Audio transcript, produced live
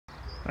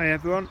Hi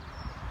everyone,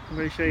 I'm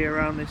going to show you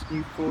around this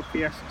new Ford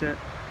Fiesta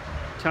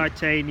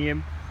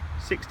titanium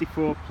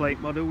 64 plate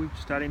model we've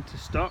just had into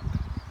stock.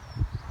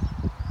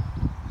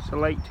 So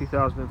late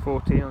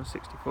 2014 on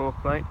 64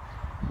 plate.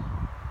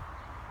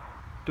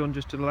 Done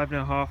just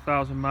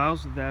 11,500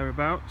 miles or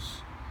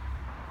thereabouts.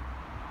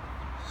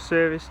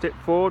 Serviced it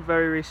Ford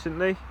very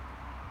recently.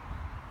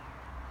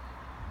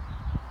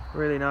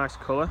 Really nice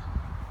colour.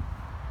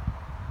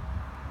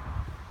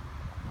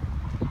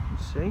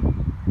 See?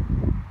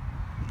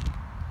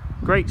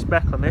 Great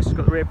spec on this, it's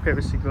got the rear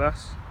privacy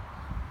glass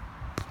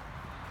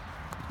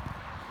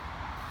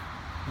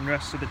and the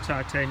rest of the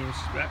titanium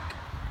spec.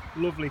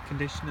 Lovely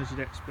condition as you'd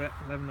expect,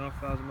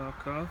 11,500 mile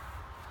car.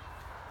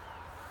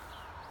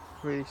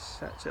 Really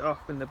sets it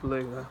off in the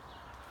blue though.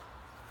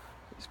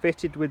 It's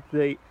fitted with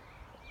the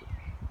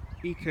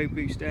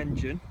Ecoboost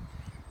engine,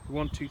 the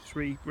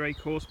 123 brake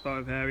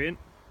horsepower variant.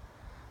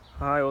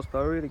 High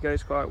horsepower, really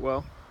goes quite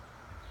well.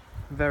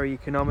 Very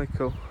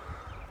economical.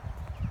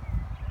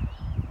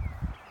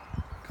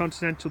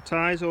 Continental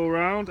tyres all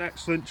round,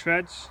 excellent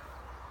treads.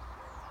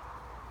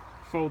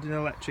 Folding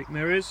electric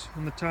mirrors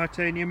on the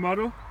titanium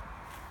model.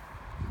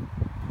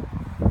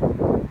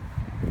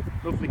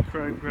 Lovely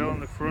chrome grille on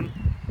the front.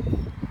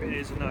 It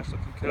is a nice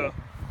looking car.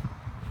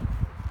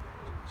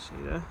 See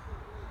there.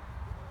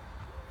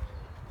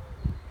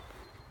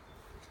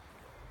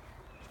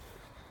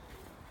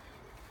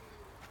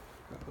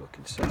 Have a look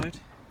inside.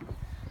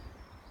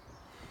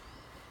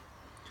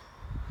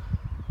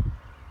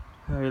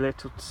 Very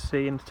little to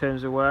see in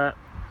terms of wear.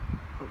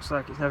 Looks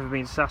like it's never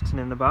been satin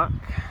in the back.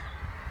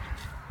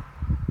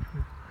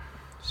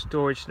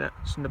 Storage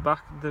nets in the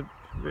back of the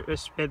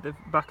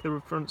back of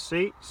the front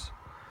seats.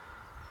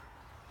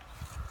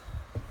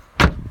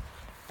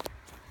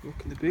 Look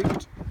in the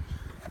boot.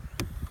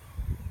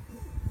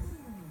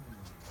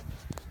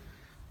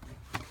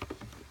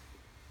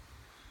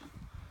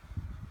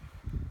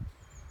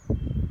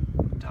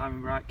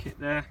 Diamond bright kit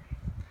there.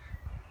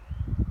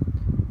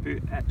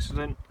 Boot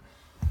excellent.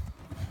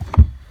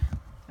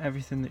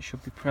 Everything that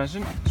should be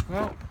present as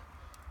well.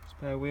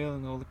 Spare wheel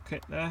and all the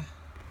kit there.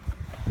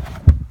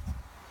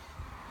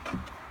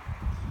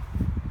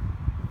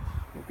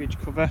 Luggage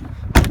cover.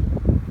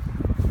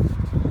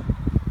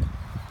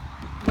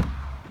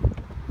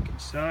 Look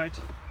inside.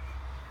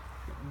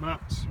 Got the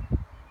mats.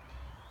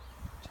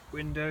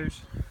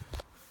 Windows.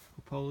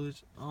 Cup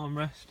holders.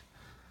 Armrest.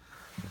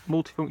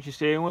 Multifunction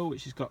steering wheel,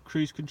 which has got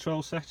cruise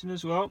control setting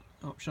as well.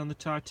 Option on the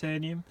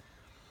titanium.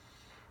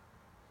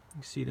 You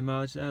can see the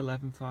mileage there,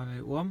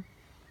 11,581.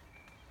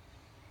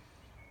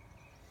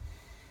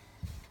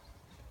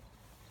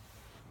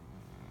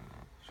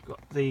 It's got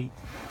the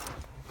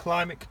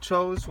climate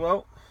control as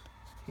well,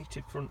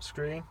 heated front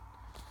screen,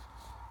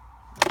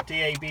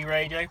 DAB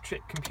radio,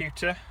 trip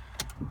computer,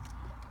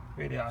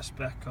 really high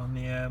spec on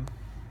the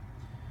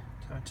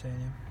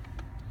titanium.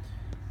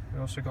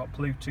 We've also got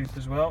Bluetooth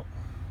as well.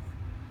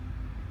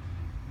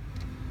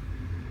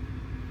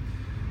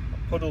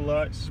 Got puddle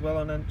lights as well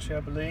on entry,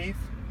 I believe.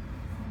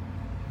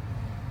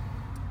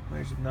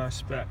 There's a nice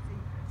spec.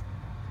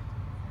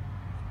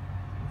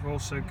 We've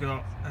also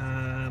got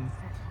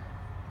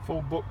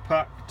full book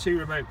pack, 2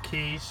 remote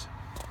keys,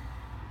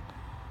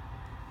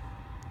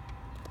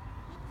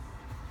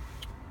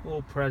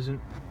 all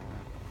present.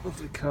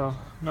 Lovely car,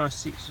 nice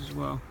seats as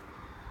well.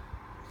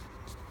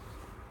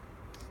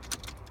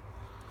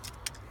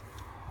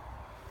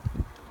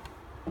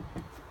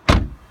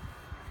 And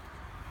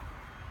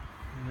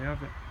we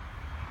have it.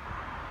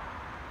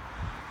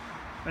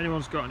 If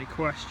anyone's got any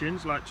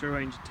questions, like to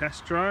arrange a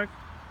test drive,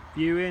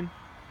 viewing,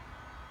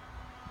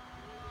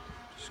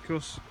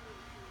 discuss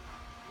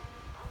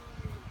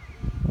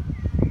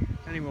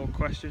any more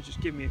questions,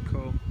 just give me a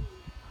call.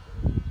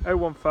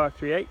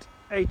 01538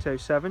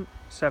 807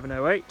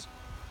 708.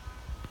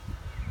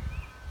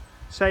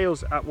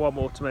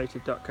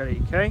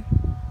 sales@womautomotive.co.uk.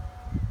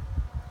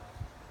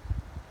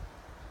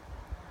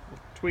 Or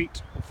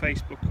tweet or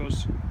Facebook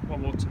us,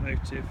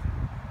 WomAutomotive,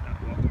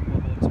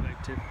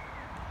 @WomAutomotive.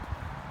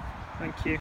 Thank you.